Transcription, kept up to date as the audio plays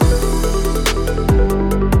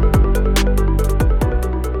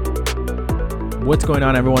What's going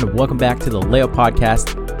on, everyone? Welcome back to the Leo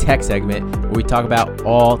Podcast Tech segment, where we talk about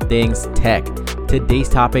all things tech. Today's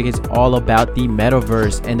topic is all about the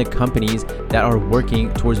metaverse and the companies that are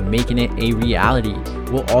working towards making it a reality.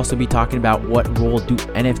 We'll also be talking about what role do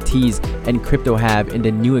NFTs and crypto have in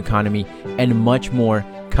the new economy, and much more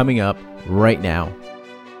coming up right now.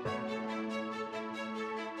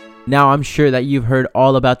 Now, I'm sure that you've heard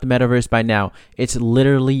all about the metaverse by now. It's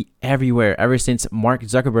literally everywhere ever since Mark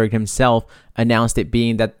Zuckerberg himself announced it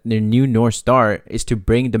being that their new North Star is to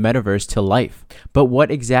bring the metaverse to life. But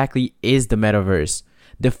what exactly is the metaverse?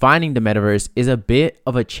 Defining the metaverse is a bit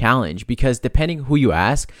of a challenge because depending who you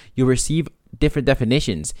ask, you'll receive different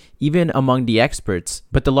definitions, even among the experts.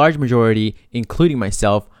 But the large majority, including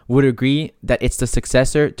myself, would agree that it's the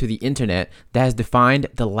successor to the internet that has defined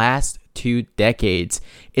the last 2 decades.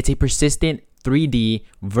 It's a persistent 3D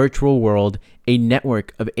virtual world, a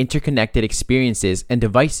network of interconnected experiences and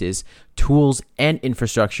devices, tools, and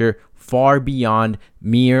infrastructure far beyond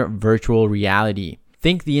mere virtual reality.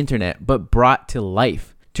 Think the internet, but brought to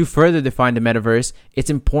life. To further define the metaverse, it's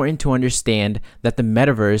important to understand that the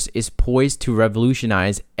metaverse is poised to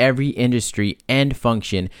revolutionize every industry and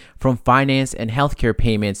function, from finance and healthcare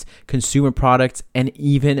payments, consumer products, and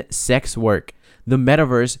even sex work. The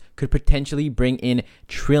metaverse could potentially bring in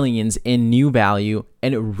trillions in new value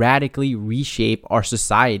and radically reshape our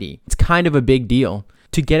society. It's kind of a big deal.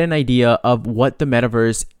 To get an idea of what the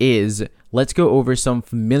metaverse is, let's go over some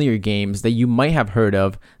familiar games that you might have heard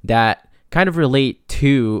of that kind of relate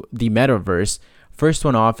to the metaverse. First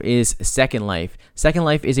one off is Second Life. Second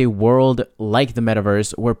Life is a world like the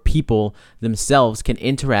metaverse where people themselves can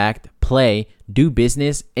interact, play, do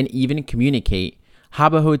business, and even communicate.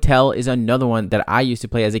 Habbo Hotel is another one that I used to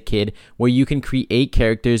play as a kid, where you can create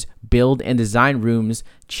characters, build and design rooms,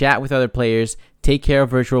 chat with other players, take care of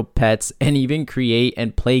virtual pets, and even create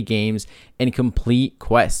and play games and complete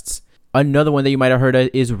quests. Another one that you might have heard of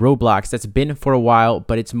is Roblox. That's been for a while,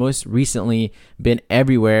 but it's most recently been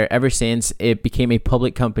everywhere ever since it became a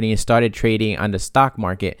public company and started trading on the stock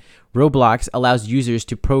market. Roblox allows users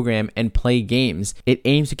to program and play games. It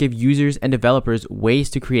aims to give users and developers ways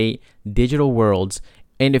to create digital worlds.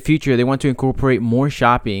 In the future, they want to incorporate more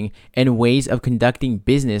shopping and ways of conducting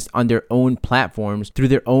business on their own platforms through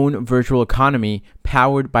their own virtual economy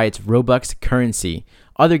powered by its Robux currency.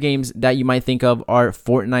 Other games that you might think of are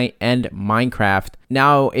Fortnite and Minecraft.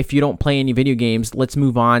 Now, if you don't play any video games, let's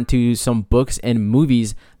move on to some books and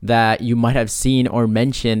movies that you might have seen or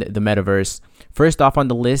mentioned the metaverse. First off on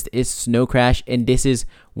the list is Snow Crash, and this is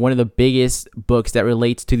one of the biggest books that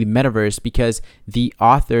relates to the metaverse because the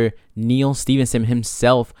author Neal Stephenson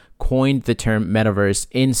himself coined the term metaverse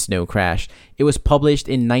in Snow Crash. It was published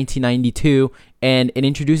in 1992, and it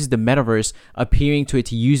introduces the metaverse appearing to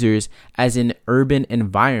its users as an urban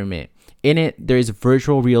environment. In it, there is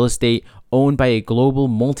virtual real estate owned by a global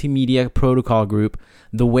multimedia protocol group.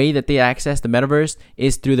 The way that they access the metaverse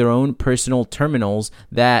is through their own personal terminals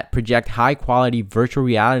that project high-quality virtual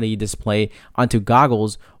reality display onto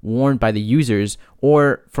goggles worn by the users,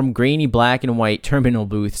 or from grainy black and white terminal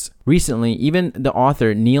booths. Recently, even the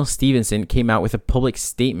author Neal Stephenson came out with a public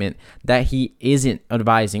statement that he isn't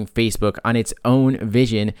advising Facebook on its own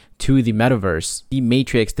vision to the metaverse. The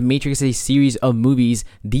Matrix is a series of movies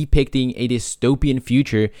depicting a dystopian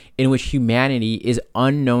future in which humanity is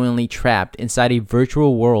unknowingly trapped inside a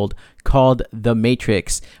virtual world called The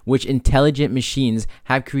Matrix, which intelligent machines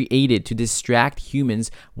have created to distract humans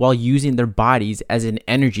while using their bodies as an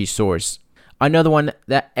energy source. Another one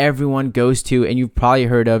that everyone goes to and you've probably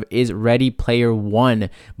heard of is Ready Player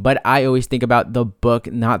One, but I always think about the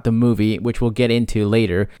book, not the movie, which we'll get into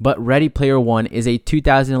later. But Ready Player One is a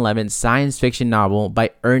 2011 science fiction novel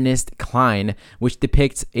by Ernest Cline, which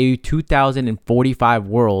depicts a 2045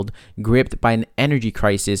 world gripped by an energy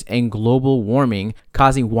crisis and global warming,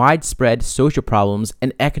 causing widespread social problems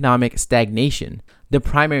and economic stagnation. The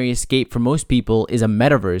primary escape for most people is a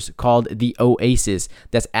metaverse called the Oasis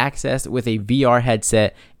that's accessed with a VR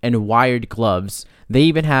headset and wired gloves. They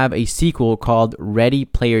even have a sequel called Ready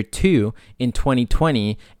Player 2 in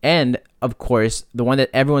 2020, and of course, the one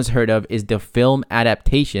that everyone's heard of is the film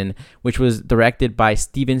adaptation, which was directed by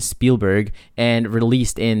Steven Spielberg and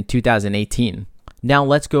released in 2018. Now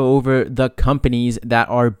let's go over the companies that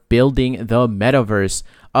are building the metaverse.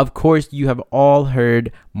 Of course, you have all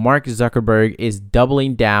heard Mark Zuckerberg is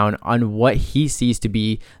doubling down on what he sees to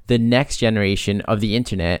be the next generation of the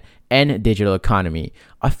internet and digital economy.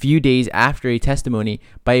 A few days after a testimony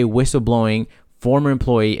by a whistleblowing former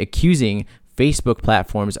employee accusing Facebook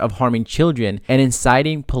platforms of harming children and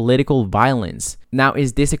inciting political violence. Now,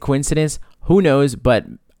 is this a coincidence? Who knows, but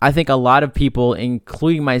I think a lot of people,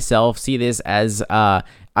 including myself, see this as I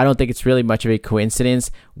don't think it's really much of a coincidence.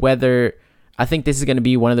 Whether I think this is going to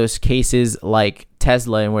be one of those cases like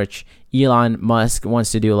Tesla, in which Elon Musk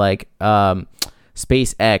wants to do like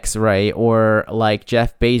SpaceX, right? Or like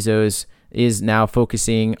Jeff Bezos is now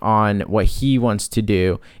focusing on what he wants to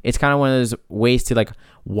do. It's kind of one of those ways to like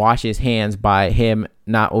wash his hands by him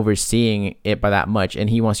not overseeing it by that much, and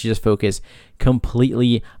he wants to just focus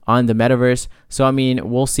completely on the metaverse. So I mean,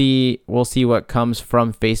 we'll see what comes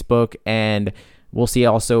from Facebook, and we'll see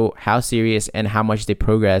also how serious and how much they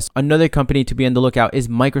progress. Another company to be on the lookout is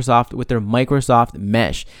Microsoft with their Microsoft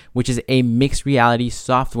Mesh, which is a mixed reality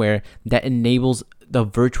software that enables the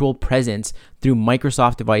virtual presence through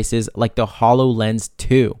Microsoft devices like the HoloLens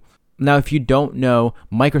 2. Now, if you don't know,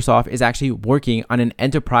 Microsoft is actually working on an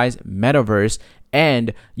enterprise metaverse,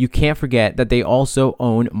 and you can't forget that they also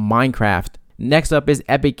own Minecraft. Next up is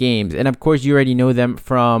Epic Games, and of course you already know them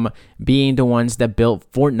from being the ones that built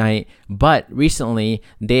Fortnite, but recently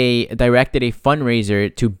they directed a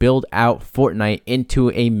fundraiser to build out Fortnite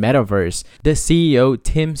into a metaverse. The CEO,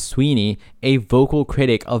 Tim Sweeney, a vocal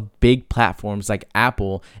critic of big platforms like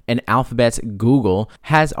Apple and Alphabet's Google,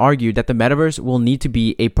 has argued that the metaverse will need to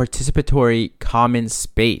be a participatory common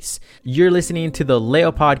space. You're listening to the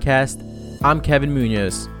Leo Podcast. I'm Kevin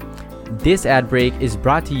Munoz. This ad break is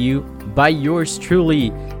brought to you by yours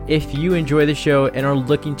truly. If you enjoy the show and are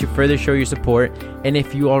looking to further show your support, and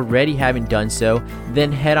if you already haven't done so,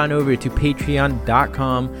 then head on over to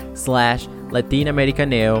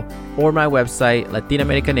patreon.com/LatinaAmericaneo or my website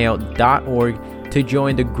latinamericaneo.org to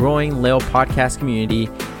join the growing Leo podcast community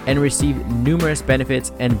and receive numerous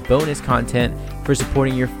benefits and bonus content for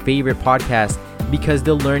supporting your favorite podcast, because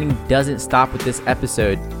the learning doesn't stop with this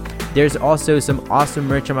episode. There's also some awesome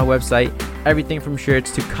merch on my website, everything from shirts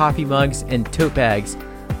to coffee mugs and tote bags.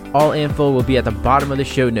 All info will be at the bottom of the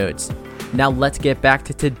show notes. Now let's get back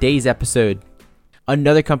to today's episode.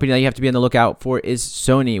 Another company that you have to be on the lookout for is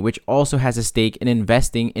Sony, which also has a stake in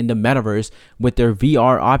investing in the metaverse with their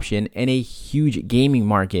VR option in a huge gaming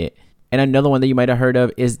market. And another one that you might have heard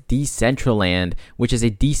of is Decentraland, which is a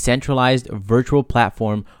decentralized virtual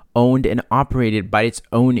platform owned and operated by its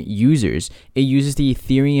own users. It uses the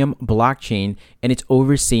Ethereum blockchain, and it's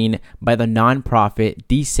overseen by the nonprofit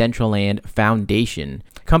Decentraland Foundation.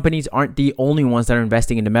 Companies aren't the only ones that are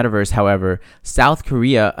investing in the metaverse, however. South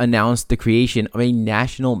Korea announced the creation of a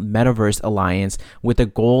national metaverse alliance with a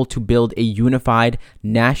goal to build a unified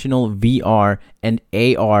national VR and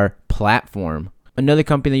AR platform. Another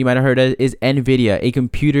company that you might have heard of is NVIDIA, a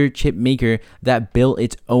computer chip maker that built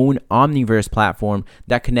its own Omniverse platform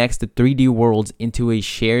that connects the 3D worlds into a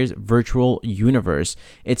shared virtual universe.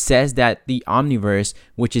 It says that the Omniverse,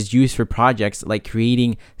 which is used for projects like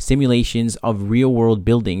creating simulations of real-world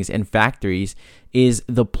buildings and factories, is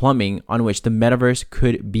the plumbing on which the metaverse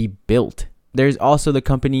could be built. There's also the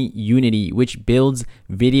company Unity, which builds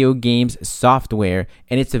video games software,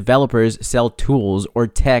 and its developers sell tools or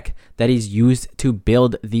tech that is used to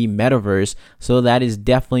build the metaverse. So that is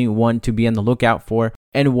definitely one to be on the lookout for.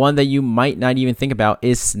 And one that you might not even think about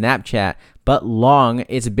is Snapchat, but long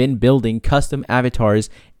it's been building custom avatars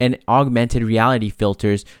and augmented reality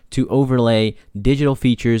filters to overlay digital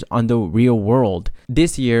features on the real world.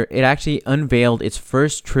 This year, it actually unveiled its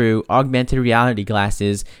first true augmented reality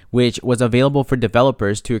glasses, which was available for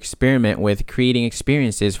developers to experiment with creating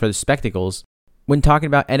experiences for the spectacles. When talking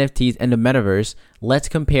about NFTs and the metaverse, let's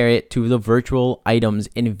compare it to the virtual items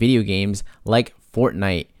in video games like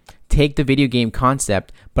Fortnite. Take the video game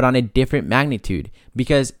concept, but on a different magnitude,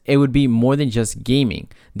 because it would be more than just gaming.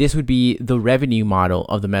 This would be the revenue model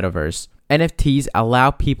of the metaverse. NFTs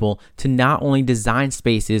allow people to not only design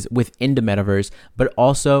spaces within the metaverse, but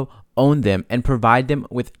also own them and provide them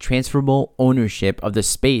with transferable ownership of the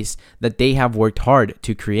space that they have worked hard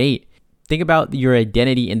to create. Think about your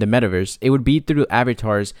identity in the metaverse. It would be through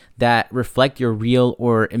avatars that reflect your real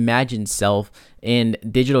or imagined self in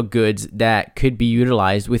digital goods that could be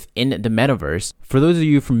utilized within the metaverse. For those of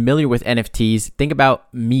you familiar with NFTs, think about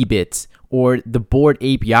Meebits or the Bored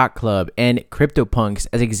Ape Yacht Club and CryptoPunks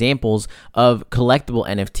as examples of collectible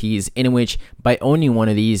NFTs, in which by owning one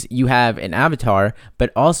of these, you have an avatar,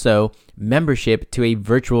 but also membership to a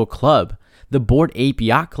virtual club. The Bored Ape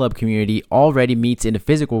Yacht Club community already meets in the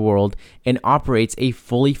physical world and operates a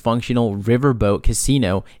fully functional riverboat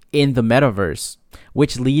casino in the metaverse.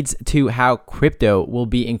 which leads to how crypto will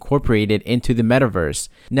be incorporated into the metaverse.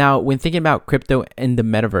 Now, when thinking about crypto in the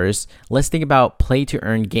metaverse, let's think about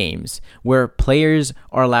play-to-earn games, where players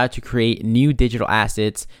are allowed to create new digital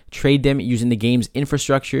assets, trade them using the game's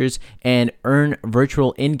infrastructures, and earn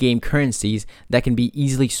virtual in-game currencies that can be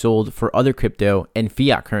easily sold for other crypto and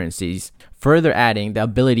fiat currencies. Further adding the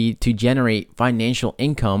ability to generate financial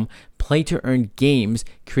income, play-to-earn games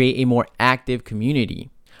create a more active community.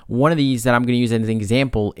 One of these that I'm going to use as an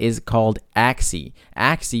example is called Axie.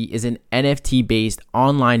 Axie is an NFT-based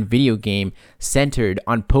online video game centered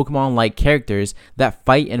on Pokemon-like characters that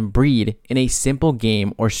fight and breed in a simple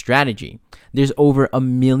game or strategy. There's over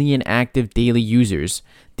 1 million active daily users.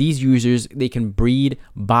 These users, they can breed,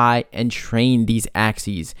 buy, and train these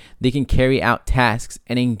Axies. They can carry out tasks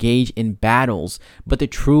and engage in battles, but the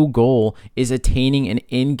true goal is attaining an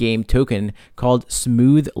in-game token called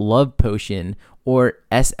Smooth Love Potion, or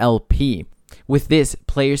SLP. With this,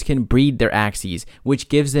 players can breed their Axies, which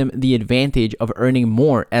gives them the advantage of earning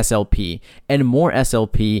more SLP, and more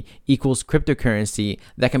SLP equals cryptocurrency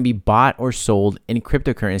that can be bought or sold in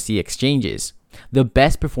cryptocurrency exchanges. The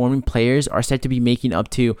best performing players are said to be making up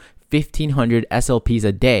to 1,500 SLPs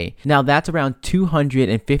a day. Now that's around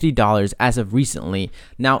 $250 as of recently.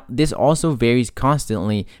 Now this also varies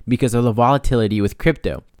constantly because of the volatility with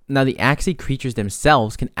crypto. Now, the Axie creatures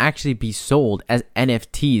themselves can actually be sold as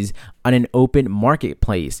NFTs on an open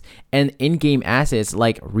marketplace, and in-game assets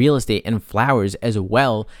like real estate and flowers, as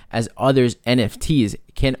well as others' NFTs,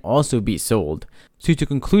 can also be sold. So to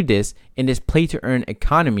conclude this, in this play-to-earn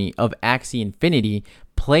economy of Axie Infinity,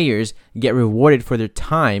 players get rewarded for their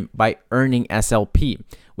time by earning SLP,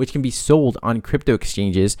 which can be sold on crypto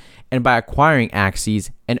exchanges, and by acquiring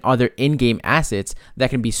Axies and other in-game assets that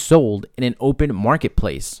can be sold in an open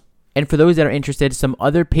marketplace. And for those that are interested, some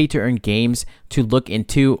other pay-to-earn games to look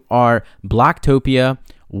into are Blocktopia,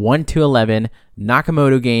 1-11,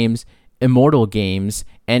 Nakamoto Games, Immortal Games,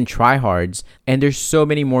 and Tryhards. And there's so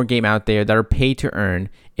many more games out there that are pay-to-earn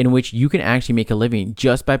in which you can actually make a living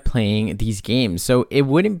just by playing these games. So it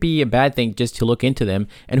wouldn't be a bad thing just to look into them.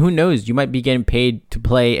 And who knows, you might be getting paid to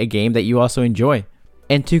play a game that you also enjoy.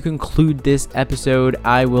 And to conclude this episode,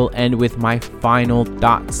 I will end with my final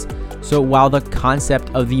thoughts. So while the concept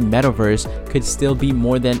of the metaverse could still be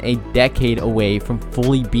more than a decade away from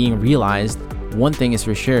fully being realized, one thing is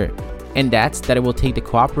for sure, and that's that it will take the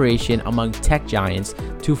cooperation among tech giants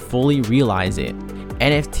to fully realize it.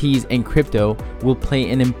 NFTs and crypto will play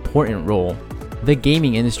an important role. The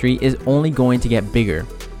gaming industry is only going to get bigger.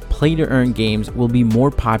 Play-to-earn games will be more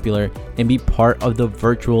popular and be part of the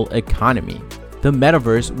virtual economy. The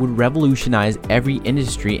metaverse would revolutionize every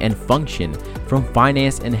industry and function, from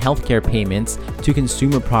finance and healthcare payments to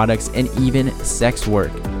consumer products and even sex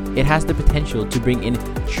work. It has the potential to bring in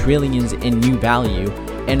trillions in new value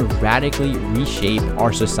and radically reshape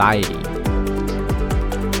our society.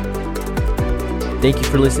 Thank you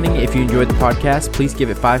for listening. If you enjoyed the podcast, please give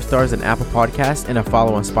it 5 stars on Apple Podcasts and a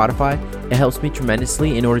follow on Spotify. It helps me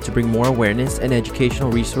tremendously in order to bring more awareness and educational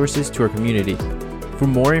resources to our community. For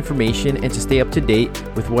more information and to stay up to date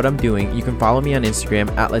with what I'm doing, you can follow me on Instagram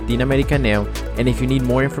at Latinoamericaneo, and if you need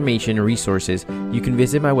more information and resources, you can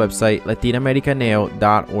visit my website,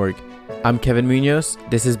 latinoamericaneo.org. I'm Kevin Munoz,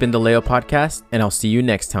 this has been the Leo Podcast, and I'll see you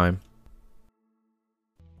next time.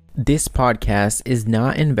 This podcast is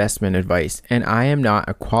not investment advice, and I am not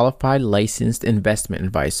a qualified licensed investment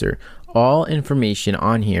advisor. All information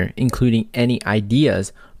on here, including any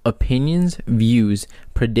ideas, opinions, views,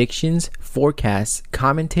 predictions, forecasts,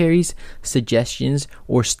 commentaries, suggestions,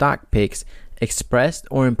 or stock picks expressed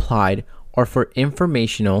or implied are for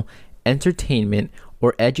informational, entertainment,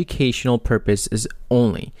 or educational purposes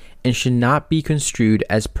only and should not be construed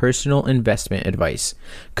as personal investment advice.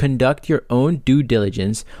 Conduct your own due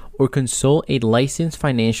diligence or consult a licensed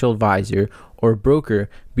financial advisor or broker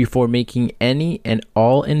before making any and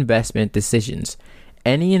all investment decisions.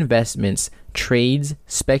 Any investments, trades,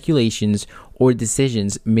 speculations, or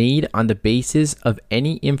decisions made on the basis of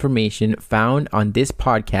any information found on this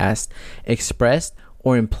podcast, expressed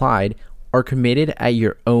or implied, are committed at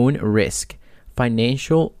your own risk,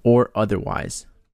 financial or otherwise.